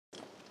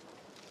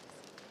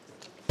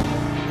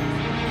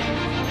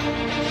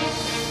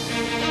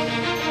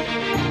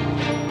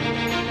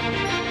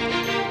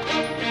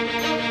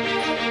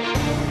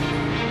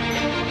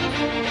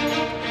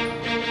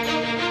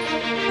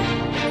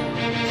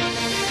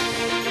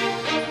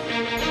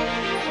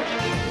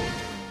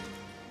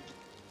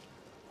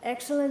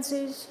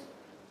Excellencies,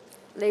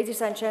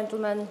 ladies and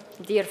gentlemen,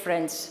 dear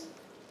friends,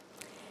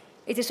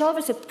 it is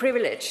always a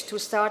privilege to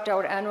start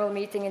our annual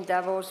meeting in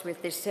Davos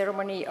with this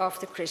ceremony of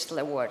the Crystal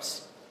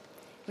Awards.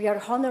 We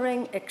are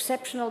honoring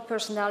exceptional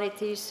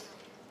personalities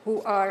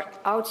who are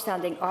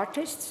outstanding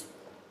artists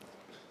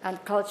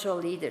and cultural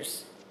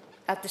leaders.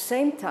 At the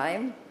same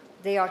time,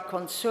 they are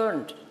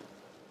concerned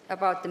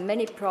about the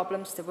many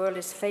problems the world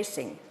is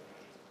facing,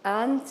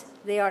 and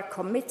they are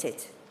committed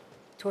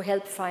to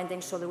help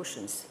finding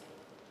solutions.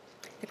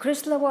 The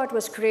Crystal Award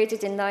was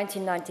created in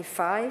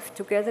 1995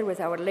 together with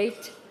our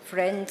late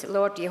friend,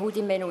 Lord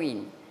Yehudi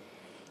Menuhin.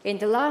 In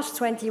the last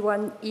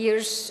 21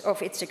 years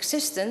of its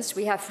existence,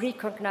 we have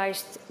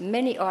recognized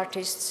many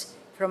artists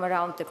from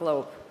around the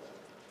globe.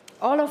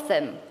 All of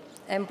them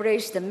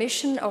embrace the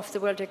mission of the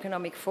World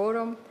Economic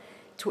Forum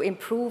to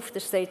improve the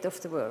state of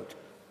the world.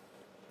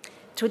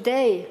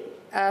 Today,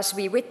 as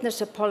we witness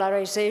a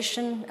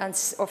polarization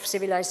of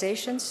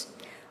civilizations,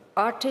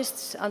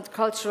 artists and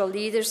cultural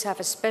leaders have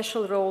a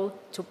special role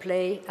to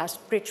play as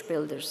bridge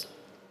builders.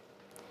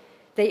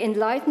 They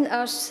enlighten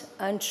us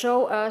and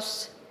show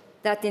us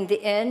that in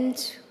the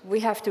end,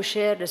 we have to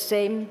share the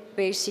same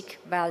basic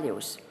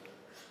values.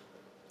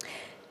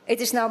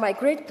 It is now my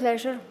great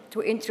pleasure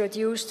to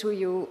introduce to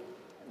you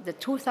the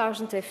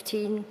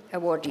 2015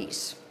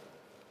 awardees.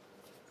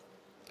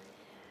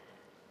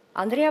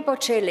 Andrea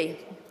Bocelli,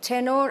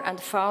 tenor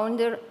and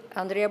founder,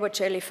 Andrea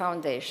Bocelli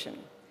Foundation.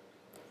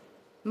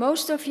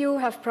 Most of you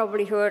have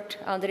probably heard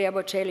Andrea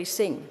Bocelli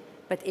sing,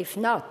 but if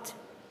not,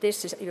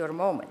 this is your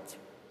moment.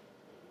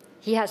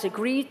 He has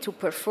agreed to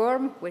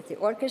perform with the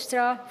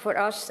orchestra for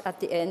us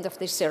at the end of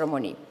this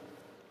ceremony.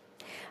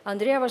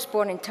 Andrea was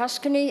born in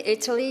Tuscany,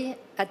 Italy.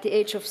 At the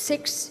age of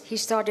 6, he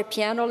started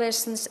piano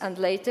lessons and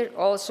later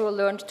also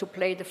learned to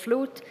play the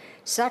flute,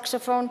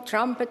 saxophone,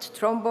 trumpet,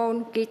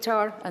 trombone,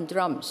 guitar, and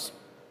drums.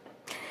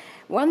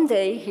 One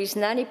day, his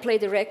nanny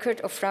played a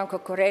record of Franco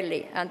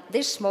Corelli, and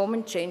this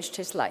moment changed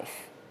his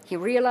life. He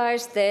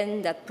realized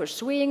then that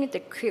pursuing the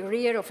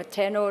career of a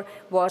tenor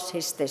was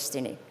his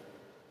destiny.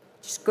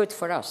 It's good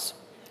for us.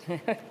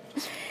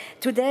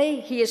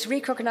 Today, he is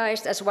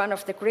recognized as one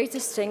of the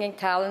greatest singing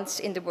talents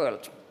in the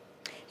world.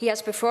 He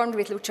has performed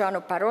with Luciano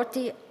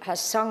Parotti,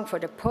 has sung for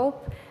the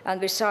Pope, and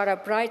with Sarah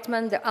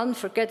Brightman, the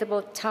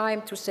unforgettable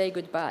Time to Say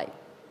Goodbye.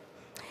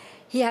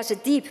 He has a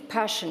deep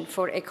passion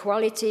for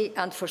equality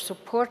and for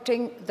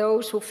supporting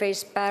those who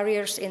face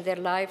barriers in their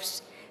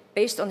lives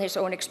based on his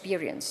own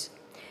experience.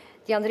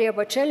 The Andrea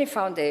Bocelli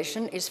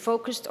Foundation is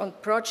focused on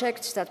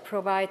projects that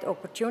provide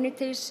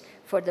opportunities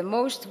for the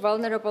most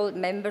vulnerable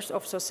members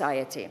of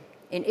society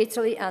in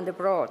Italy and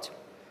abroad,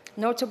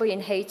 notably in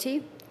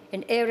Haiti,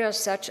 in areas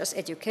such as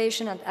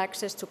education and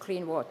access to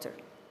clean water.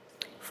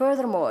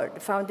 Furthermore, the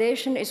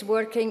foundation is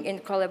working in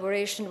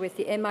collaboration with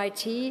the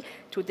MIT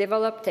to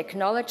develop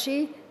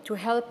technology to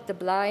help the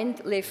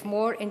blind live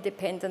more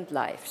independent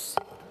lives.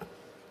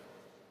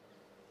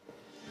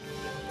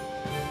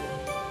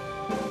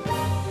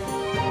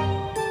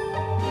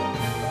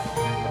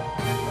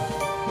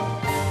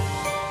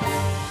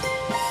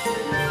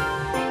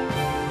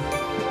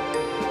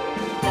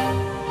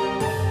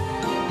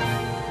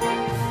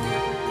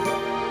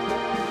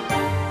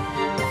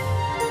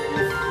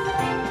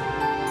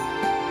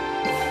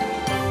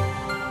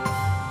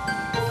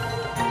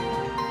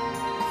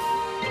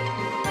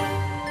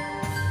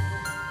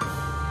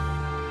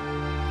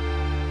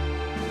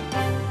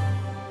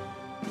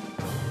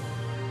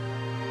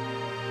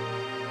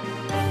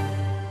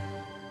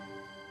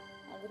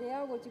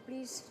 Would you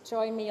please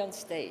join me on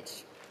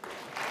stage?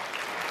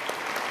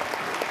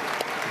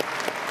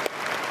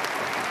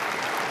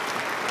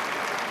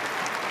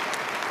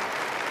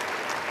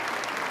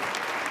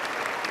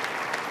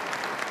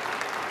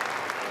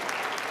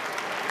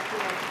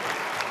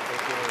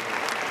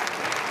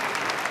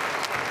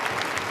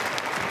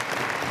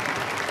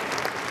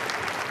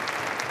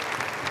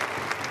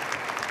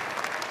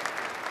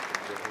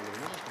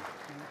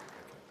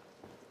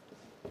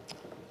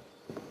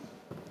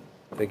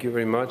 Thank you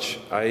very much.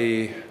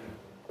 I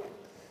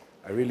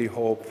really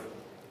hope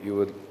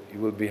you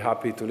will be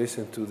happy to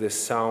listen to the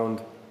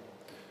sound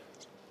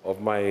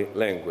of my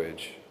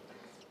language,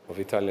 of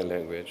Italian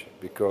language,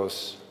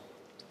 because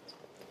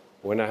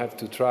when I have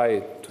to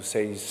try to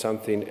say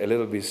something a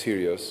little bit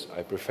serious,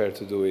 I prefer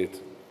to do it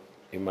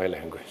in my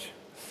language.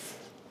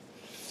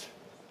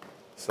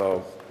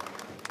 So,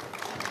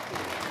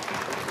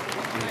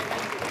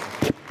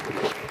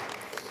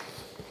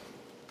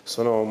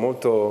 sono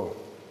molto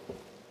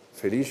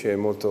felice e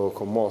molto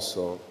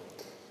commosso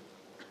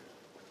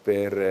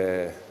per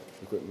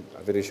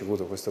aver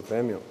ricevuto questo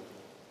premio.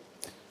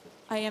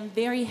 I am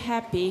very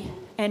happy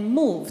and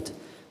moved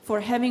for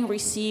having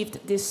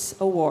received this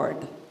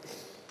award.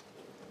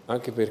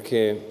 Anche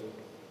perché,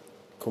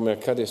 come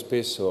accade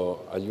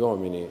spesso agli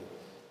uomini,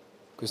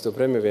 questo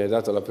premio viene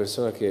dato alla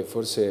persona che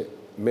forse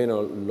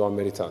meno lo ha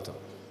meritato.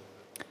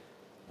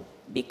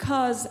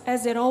 Because,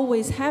 as it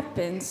always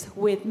happens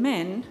with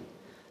men,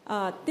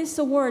 this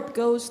award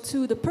goes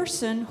to the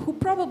person who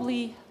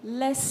probably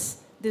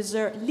least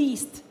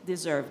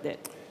deserved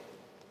it.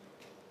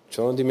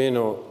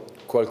 Cionondimeno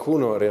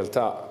qualcuno in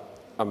realtà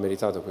ha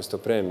meritato questo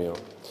premio.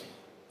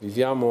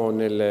 Viviamo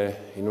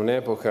in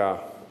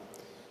un'epoca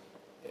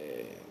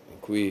in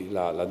cui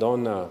la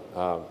donna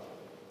ha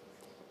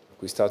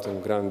acquistato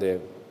un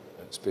grande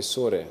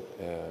spessore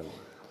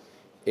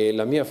e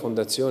la mia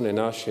fondazione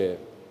nasce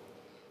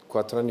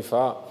 4 anni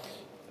fa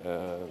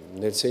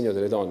nel segno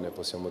delle donne,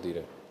 possiamo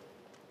dire.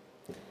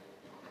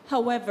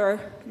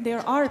 However,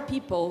 there are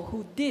people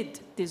who did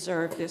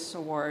deserve this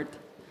award.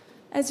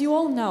 As you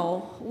all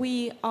know,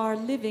 we are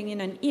living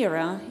in an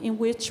era in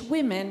which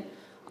women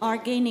are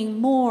gaining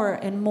more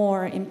and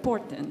more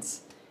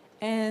importance.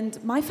 And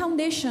my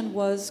foundation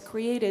was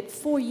created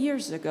 4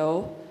 years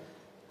ago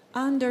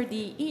under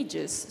the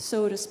aegis,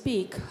 so to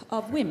speak,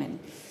 of women.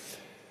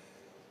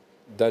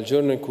 Dal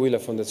giorno in cui la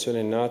fondazione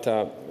è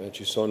nata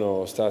ci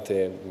sono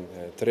state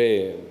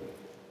tre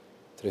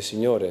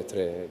signore,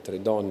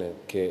 tre donne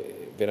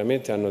che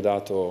veramente hanno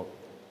dato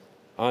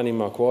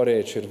anima, cuore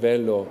e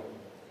cervello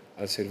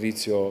al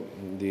servizio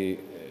di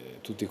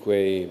tutti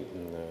quei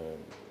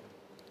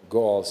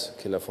goals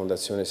che la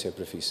fondazione si è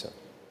prefissa.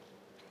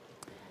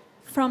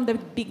 From the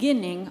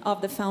beginning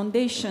of the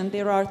foundation,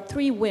 there are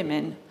 3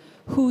 women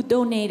who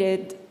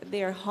donated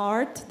their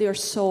heart, their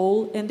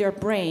soul, and their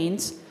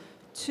brains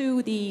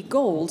to the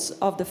goals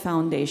of the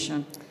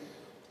foundation.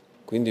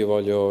 Quindi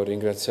voglio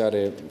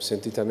ringraziare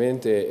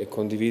sentitamente e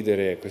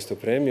condividere questo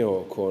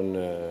premio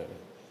con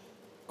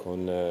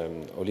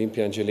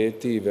Olimpia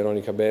Angeletti,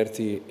 Veronica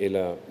Berti e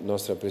la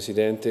nostra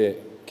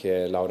presidente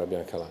che è Laura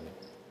Biancalani.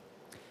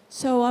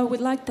 So I would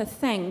like to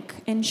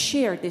thank and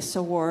share this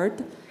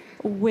award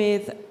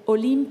with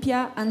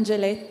Olimpia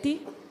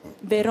Angeletti,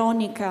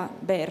 Veronica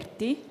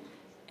Berti,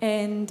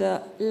 and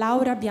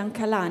Laura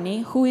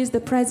Biancalani, who is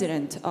the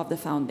president of the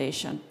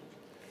foundation.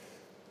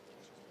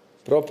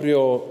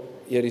 Proprio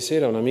ieri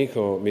sera un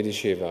amico mi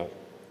diceva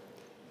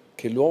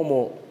che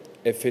l'uomo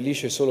è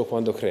felice solo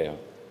quando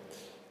crea.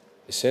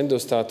 Essendo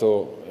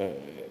stato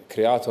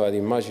creato ad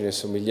immagine e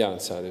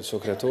somiglianza del suo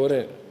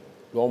creatore,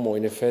 l'uomo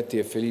in effetti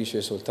è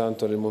felice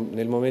soltanto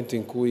nel momento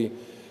in cui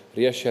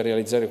riesce a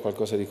realizzare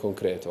qualcosa di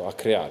concreto, a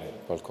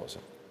creare qualcosa.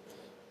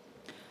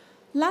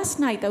 Last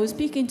night I was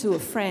speaking to a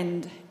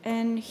friend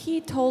and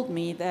he told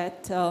me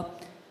that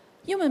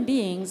human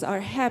beings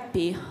are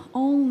happy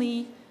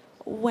only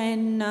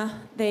when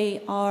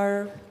they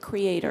are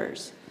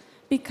creators.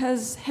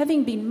 Because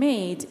having been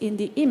made in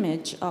the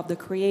image of the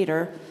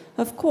creator,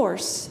 of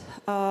course,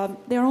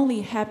 they're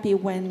only happy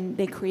when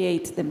they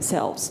create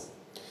themselves.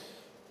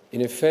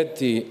 In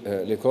effetti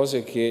le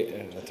cose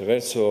che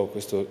attraverso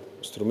questo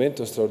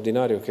strumento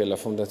straordinario che è la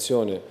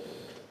Fondazione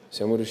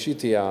siamo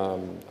riusciti a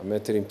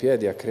mettere in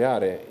piedi, a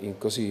creare in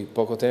così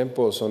poco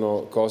tempo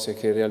sono cose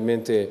che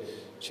realmente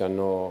ci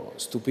hanno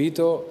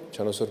stupito,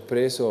 ci hanno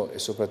sorpreso e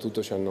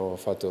soprattutto ci hanno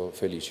fatto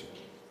felici.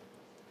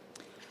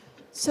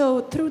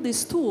 So through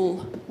this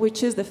tool,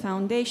 which is the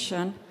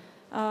foundation,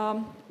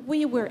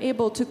 we were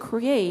able to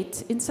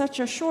create in such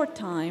a short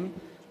time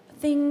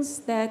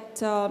things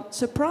that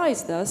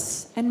surprised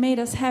us and made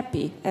us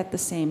happy at the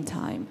same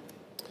time.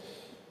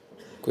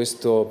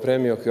 Questo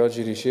premio che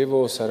oggi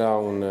ricevo sarà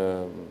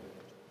un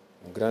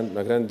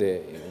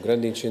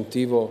grande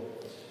incentivo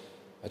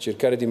a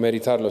cercare di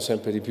meritarlo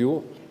sempre di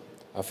più,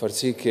 a far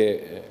sì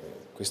che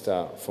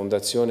questa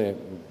fondazione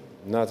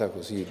nata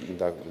così,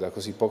 da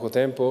così poco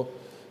tempo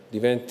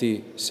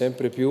diventi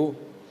sempre più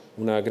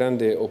una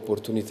grande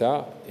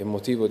opportunità e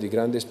motivo di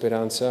grande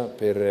speranza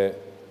per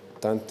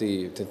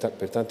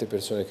tante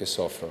persone che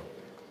soffrono.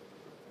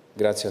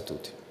 Grazie a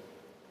tutti.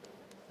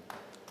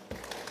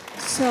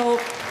 So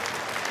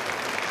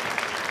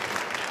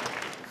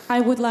I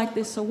would like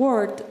this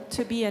award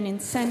to be an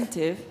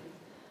incentive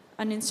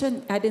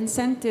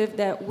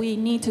that we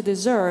need to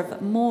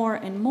deserve more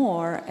and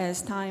more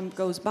as time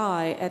goes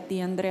by at the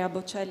Andrea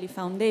Bocelli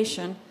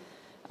Foundation,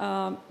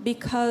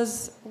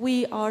 because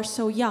we are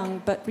so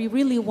young, but we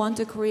really want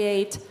to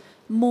create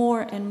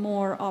more and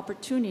more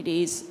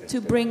opportunities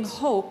to bring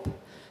hope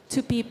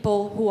to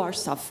people who are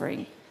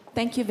suffering.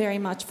 Thank you very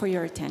much for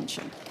your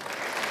attention.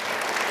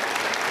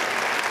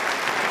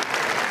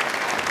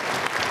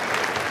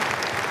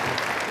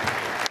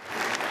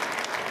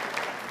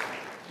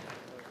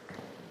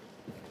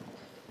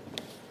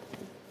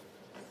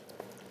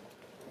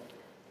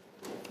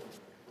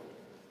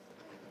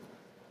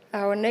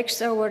 Our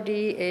next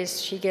awardee is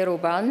Shigeru,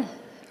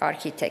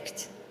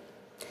 architect.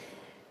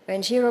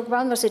 When Shigeru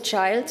was a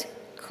child,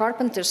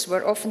 carpenters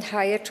were often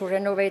hired to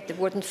renovate the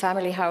wooden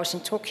family house in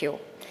Tokyo.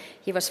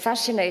 He was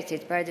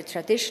fascinated by the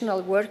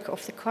traditional work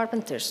of the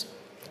carpenters,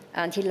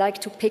 and he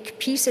liked to pick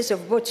pieces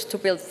of wood to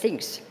build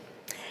things.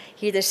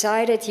 He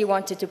decided he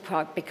wanted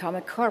to become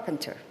a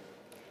carpenter.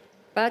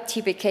 But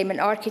he became an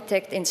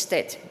architect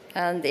instead,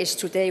 and is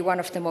today one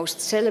of the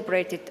most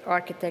celebrated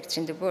architects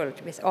in the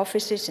world, with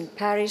offices in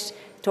Paris,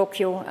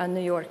 Tokyo, and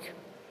New York.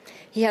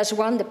 He has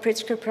won the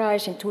Pritzker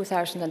Prize in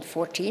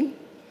 2014,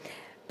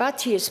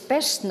 but he is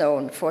best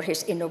known for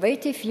his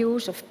innovative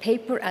use of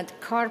paper and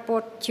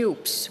cardboard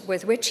tubes,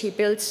 with which he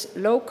builds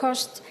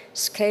low-cost,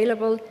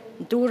 scalable,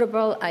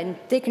 durable and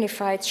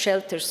dignified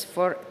shelters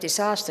for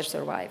disaster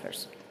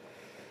survivors.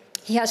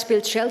 He has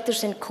built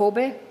shelters in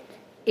Kobe,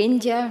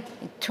 India,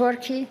 in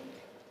Turkey,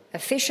 a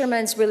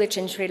fisherman's village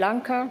in Sri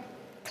Lanka,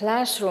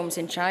 classrooms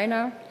in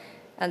China,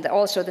 and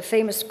also the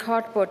famous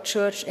cardboard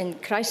church in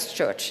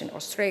Christchurch in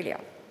Australia.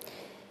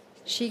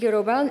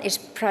 Shigeru is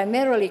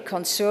primarily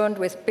concerned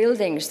with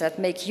buildings that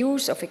make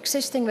use of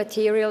existing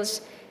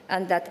materials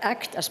and that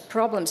act as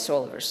problem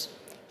solvers.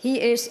 He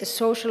is a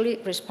socially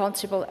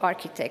responsible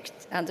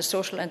architect and a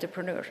social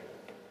entrepreneur.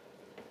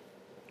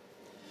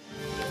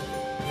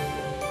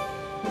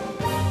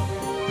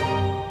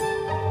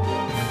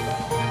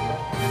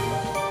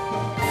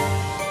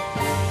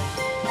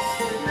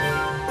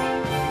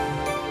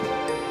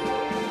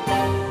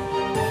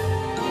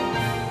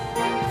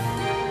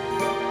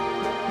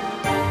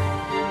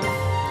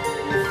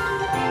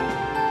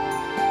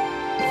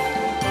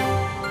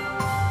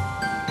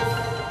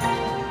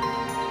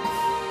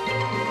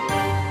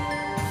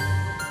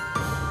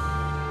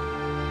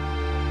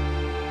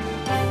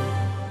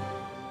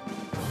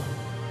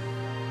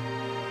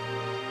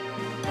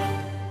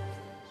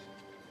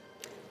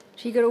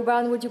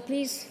 Shigeru, would you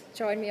please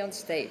join me on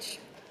stage?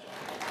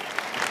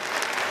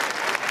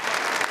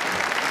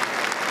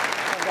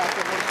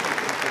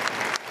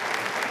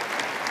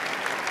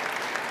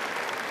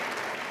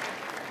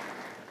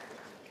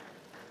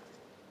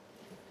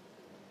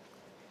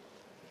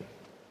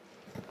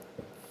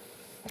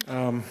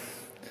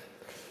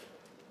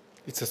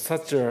 It's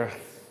such a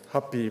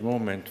happy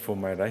moment for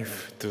my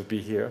life to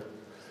be here.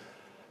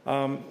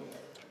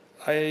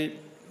 I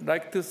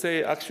like to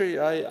say, actually,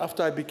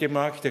 after I became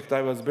an architect,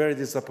 I was very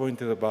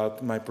disappointed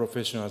about my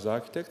profession as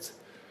architect,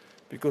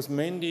 because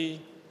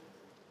mainly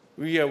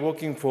we are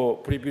working for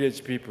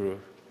privileged people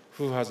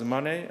who has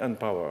money and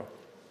power.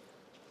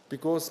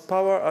 Because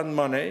power and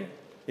money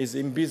is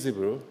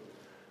invisible,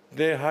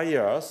 they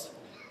hire us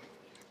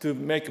to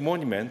make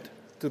monument,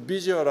 to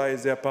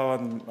visualize their power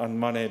and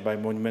money by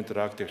monumental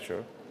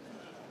architecture.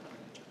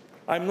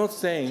 I'm not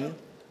saying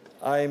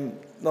I'm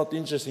not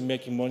interested in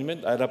making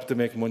monument. I love to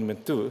make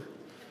monument too.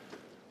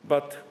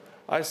 But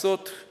I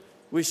thought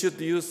we should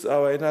use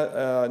our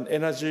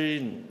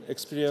energy,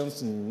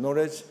 experience, and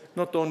knowledge,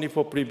 not only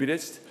for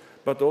privileged,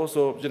 but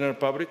also general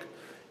public,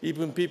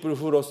 even people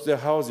who lost their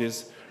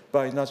houses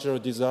by natural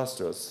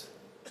disasters.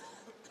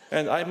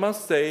 And I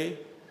must say,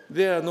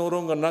 they are no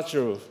longer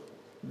natural.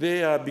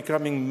 They are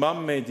becoming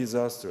man-made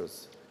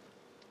disasters.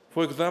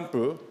 For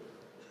example,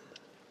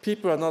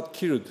 people are not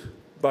killed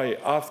by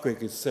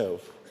earthquake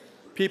itself.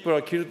 People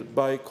are killed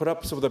by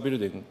collapse of the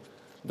building.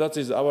 That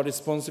is our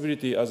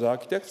responsibility as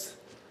architects.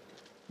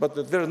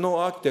 But there are no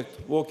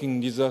architects working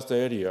in disaster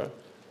area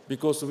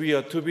because we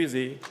are too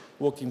busy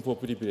working for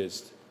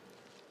privileged.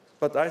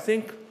 But I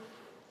think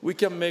we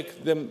can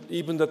make them,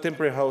 even the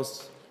temporary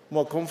house,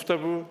 more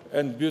comfortable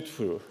and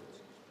beautiful.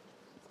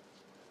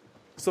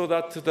 So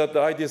that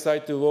I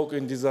decided to work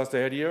in disaster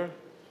area.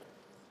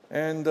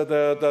 And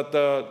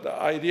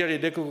I really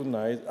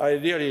recognize, I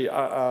really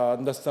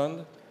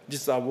understand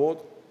this award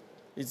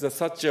is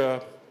such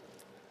a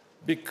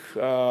big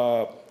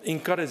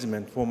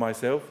encouragement for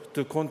myself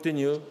to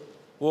continue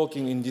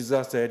working in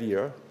disaster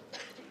area.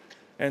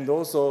 And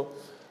also,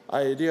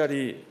 I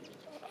really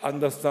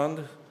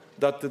understand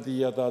that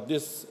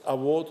this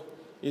award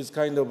is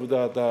kind of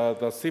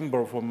the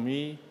symbol for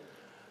me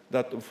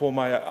that for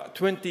my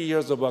 20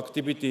 years of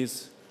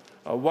activities,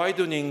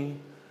 widening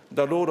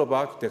the role of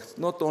architects,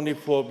 not only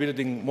for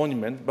building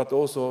monument, but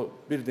also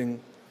building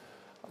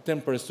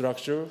temporary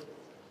structure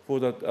for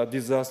the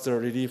disaster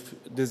relief,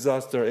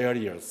 disaster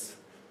areas.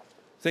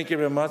 Thank you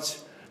very much,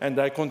 and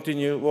I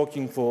continue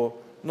working for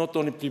not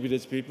only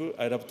privileged people,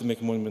 I love to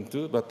make monument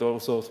too, but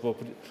also for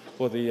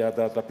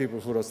the people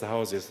who lost the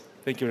houses.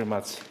 Thank you very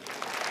much.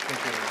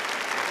 Thank you.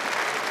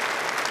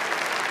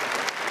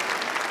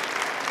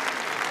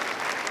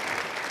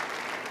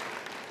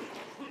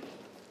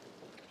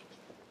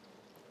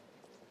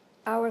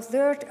 Our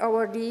third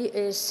awardee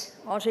is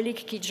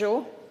Angelique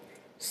Kidjo,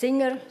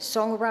 singer,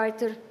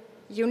 songwriter,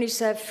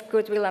 UNICEF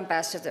Goodwill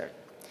ambassador.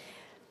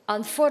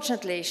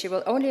 Unfortunately, she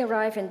will only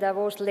arrive in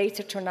Davos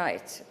later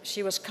tonight.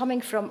 She was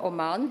coming from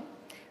Oman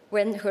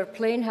when her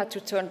plane had to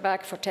turn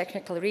back for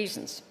technical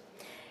reasons,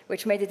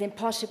 which made it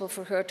impossible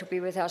for her to be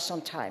with us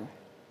on time.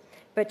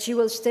 But she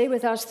will stay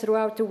with us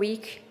throughout the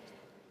week,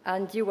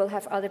 and you will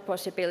have other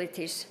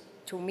possibilities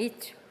to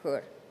meet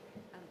her.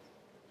 And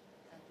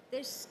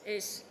this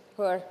is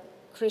her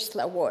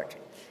Crystal Award,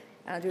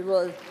 and we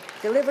will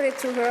deliver it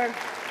to her.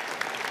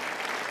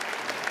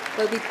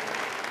 Will be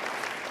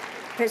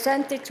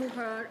presented to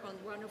her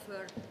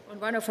on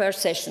one of her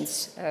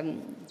sessions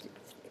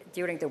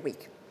during the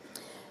week.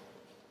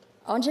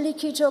 Angelique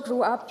Kidjo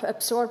grew up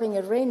absorbing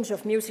a range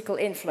of musical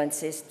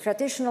influences,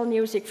 traditional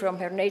music from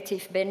her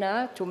native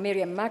Benin to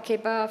Miriam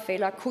Makeba,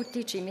 Fela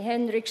Kuti, Jimi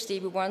Hendrix,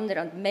 Stevie Wonder,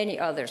 and many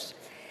others.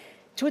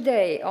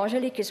 Today,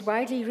 Angelique is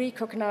widely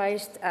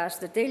recognized, as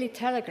the Daily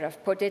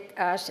Telegraph put it,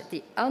 as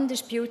the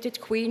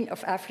undisputed queen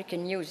of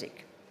African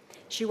music.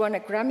 She won a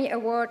Grammy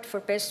Award for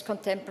Best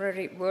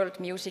Contemporary World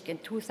Music in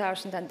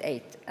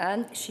 2008,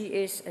 and she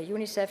is a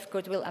UNICEF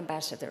Goodwill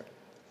Ambassador.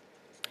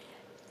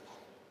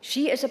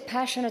 She is a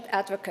passionate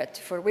advocate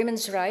for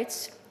women's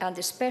rights and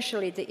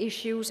especially the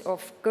issues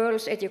of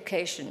girls'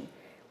 education,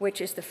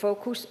 which is the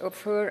focus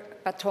of her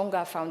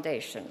Batonga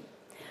Foundation.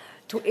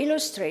 To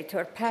illustrate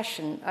her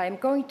passion, I am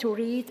going to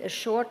read a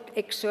short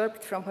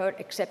excerpt from her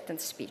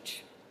acceptance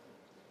speech.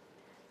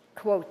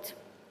 Quote,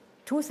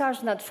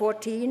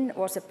 2014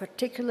 was a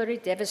particularly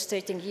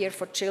devastating year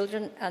for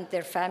children and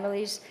their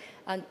families,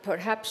 and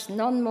perhaps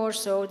none more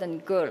so than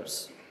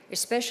girls,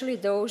 especially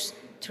those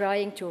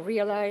trying to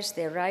realize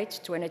their right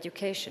to an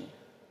education.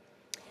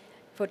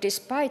 For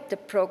despite the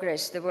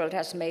progress the world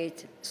has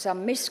made,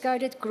 some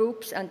misguided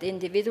groups and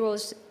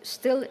individuals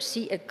still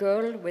see a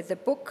girl with a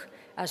book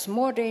as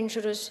more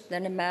dangerous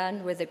than a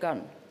man with a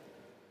gun.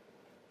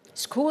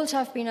 Schools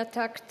have been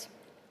attacked,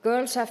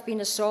 girls have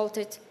been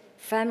assaulted,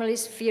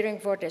 families fearing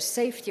for the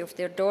safety of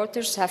their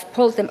daughters have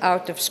pulled them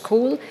out of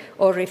school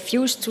or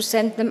refused to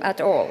send them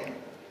at all.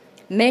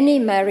 Many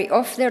marry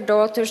off their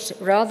daughters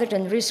rather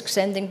than risk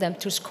sending them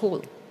to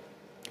school,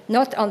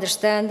 not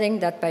understanding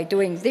that by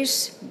doing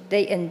this,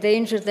 they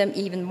endanger them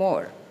even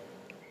more.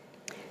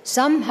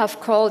 Some have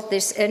called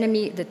this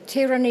enemy the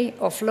tyranny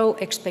of low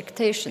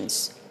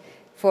expectations,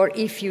 for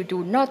if you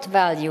do not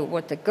value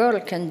what a girl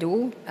can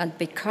do and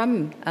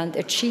become and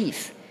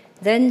achieve,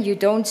 then you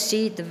don't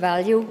see the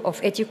value of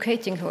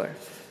educating her.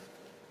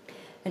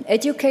 An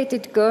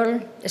educated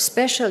girl,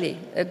 especially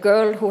a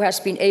girl who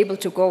has been able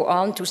to go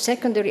on to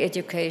secondary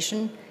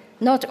education,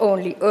 not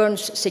only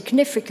earns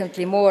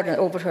significantly more than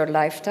over her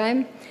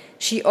lifetime,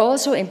 she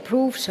also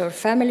improves her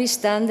family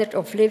standard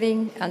of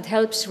living and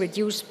helps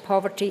reduce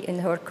poverty in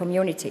her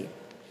community.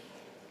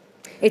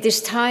 It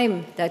is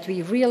time that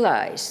we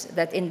realize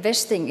that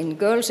investing in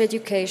girls'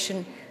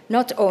 education,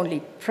 not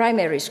only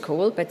primary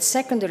school, but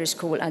secondary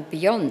school and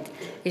beyond,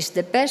 is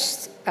the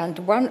best and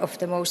one of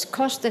the most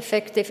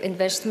cost-effective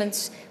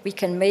investments we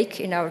can make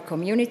in our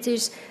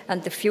communities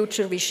and the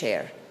future we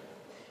share.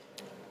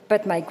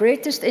 But my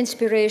greatest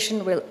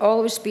inspiration will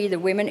always be the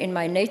women in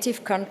my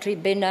native country,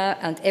 Benin,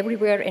 and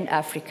everywhere in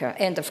Africa,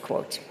 end of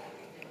quote.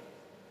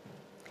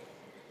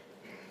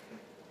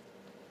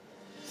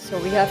 So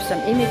we have some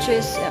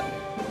images.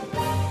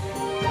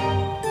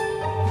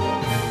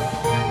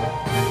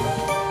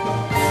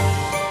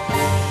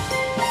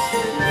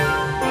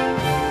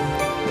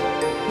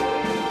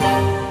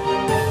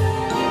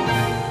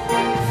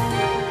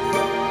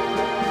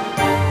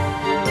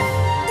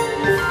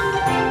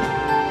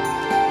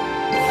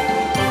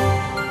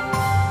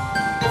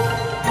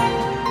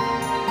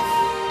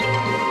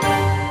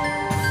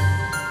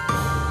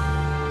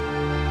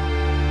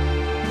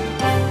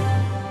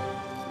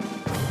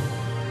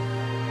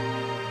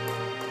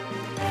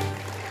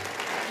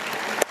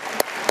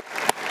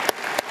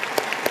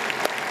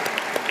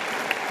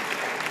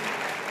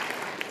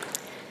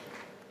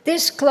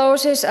 This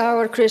closes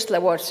our Crystal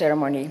Award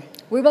ceremony.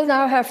 We will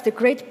now have the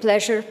great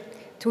pleasure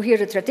to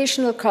hear a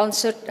traditional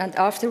concert, and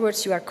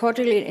afterwards you are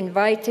cordially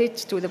invited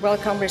to the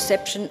welcome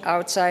reception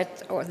outside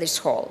of this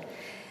hall.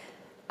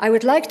 I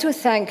would like to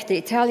thank the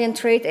Italian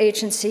Trade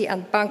Agency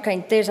and Banca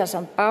Intesa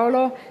San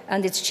Paolo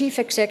and its chief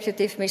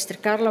executive, Mr.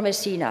 Carlo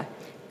Messina,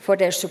 for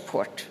their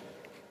support.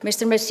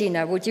 Mr.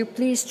 Messina, would you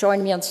please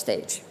join me on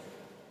stage?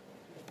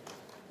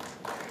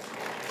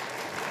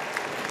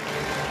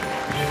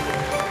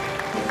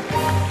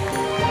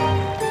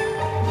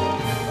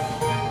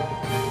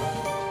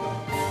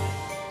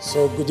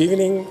 So, good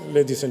evening,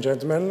 ladies and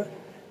gentlemen.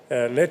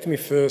 Let me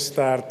first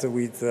start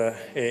with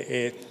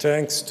a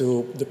thanks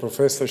to the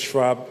Professor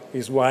Schwab,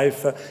 his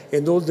wife,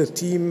 and all the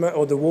team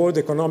of the World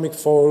Economic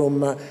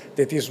Forum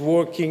that is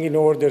working in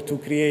order to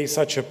create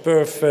such a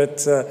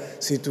perfect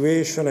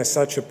situation and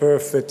such a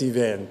perfect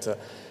event.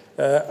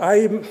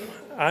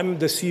 I'm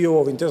the CEO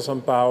of Intesa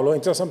San Paolo.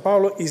 Intesa San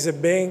Paolo is a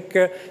bank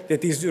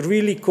that is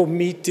really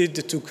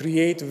committed to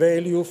create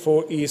value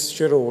for its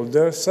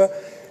shareholders.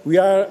 We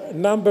are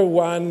number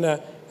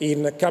one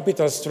in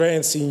capital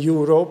strength in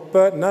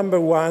Europe,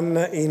 number one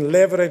in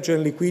leverage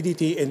and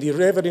liquidity and in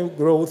revenue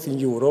growth in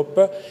Europe.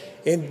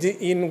 And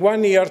in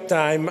 1 year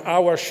time,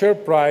 our share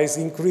price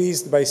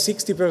increased by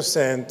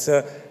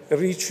 60%,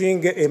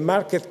 reaching a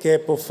market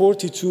cap of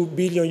 42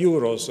 billion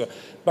euros.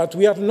 But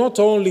we are not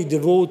only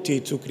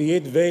devoted to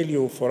create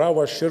value for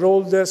our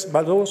shareholders,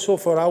 but also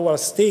for our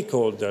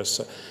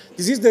stakeholders.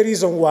 This is the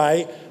reason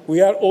why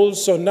we are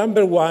also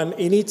number one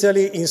in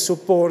Italy in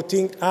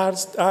supporting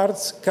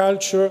arts,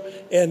 culture,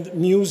 and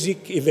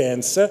music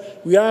events.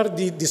 We are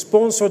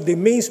the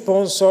main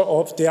sponsor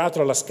of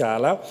Teatro alla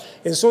Scala,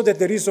 and so that's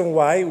the reason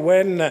why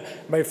when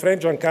my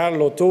friend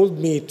Giancarlo told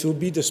me to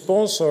be the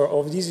sponsor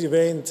of this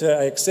event,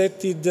 I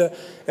accepted,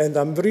 and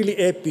I'm really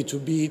happy to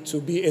be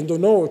and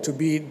honored to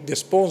be the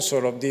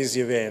sponsor of this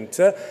event.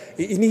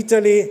 In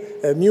Italy,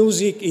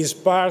 music is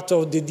part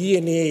of the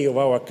DNA of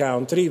our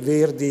country.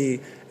 Verdi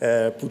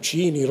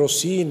Puccini,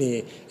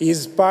 Rossini,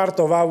 is part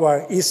of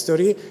our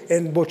history,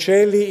 and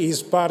Bocelli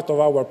is part of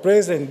our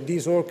present.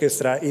 This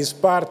orchestra is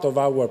part of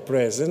our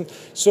present.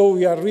 So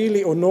we are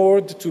really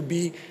honored to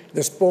be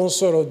the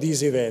sponsor of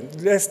this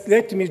event.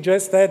 Let me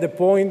just add a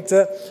point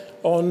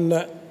on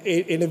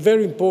a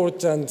very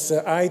important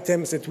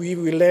item that we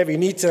will have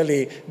in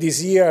Italy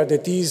this year,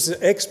 that is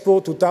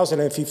Expo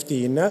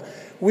 2015.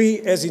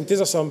 We, as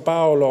Intesa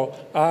Sanpaolo,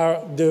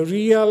 are the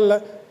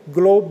real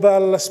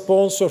global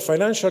sponsor,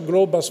 financial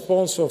global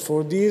sponsor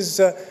for this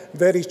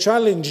very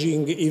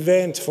challenging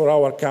event for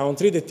our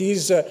country, that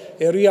is a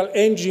real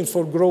engine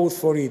for growth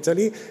for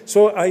Italy.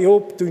 So I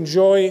hope to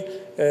enjoy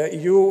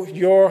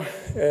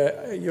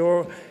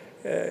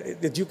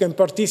that you can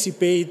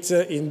participate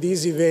in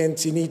these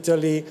events in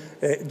Italy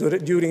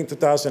during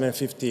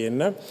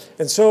 2015.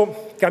 And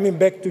so, coming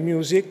back to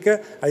music,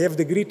 I have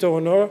the great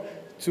honor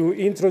to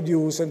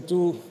introduce and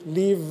to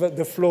leave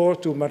the floor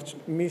to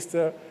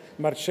Mr.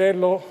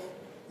 Marcello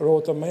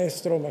Rota,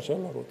 Maestro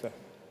Marcello Rota.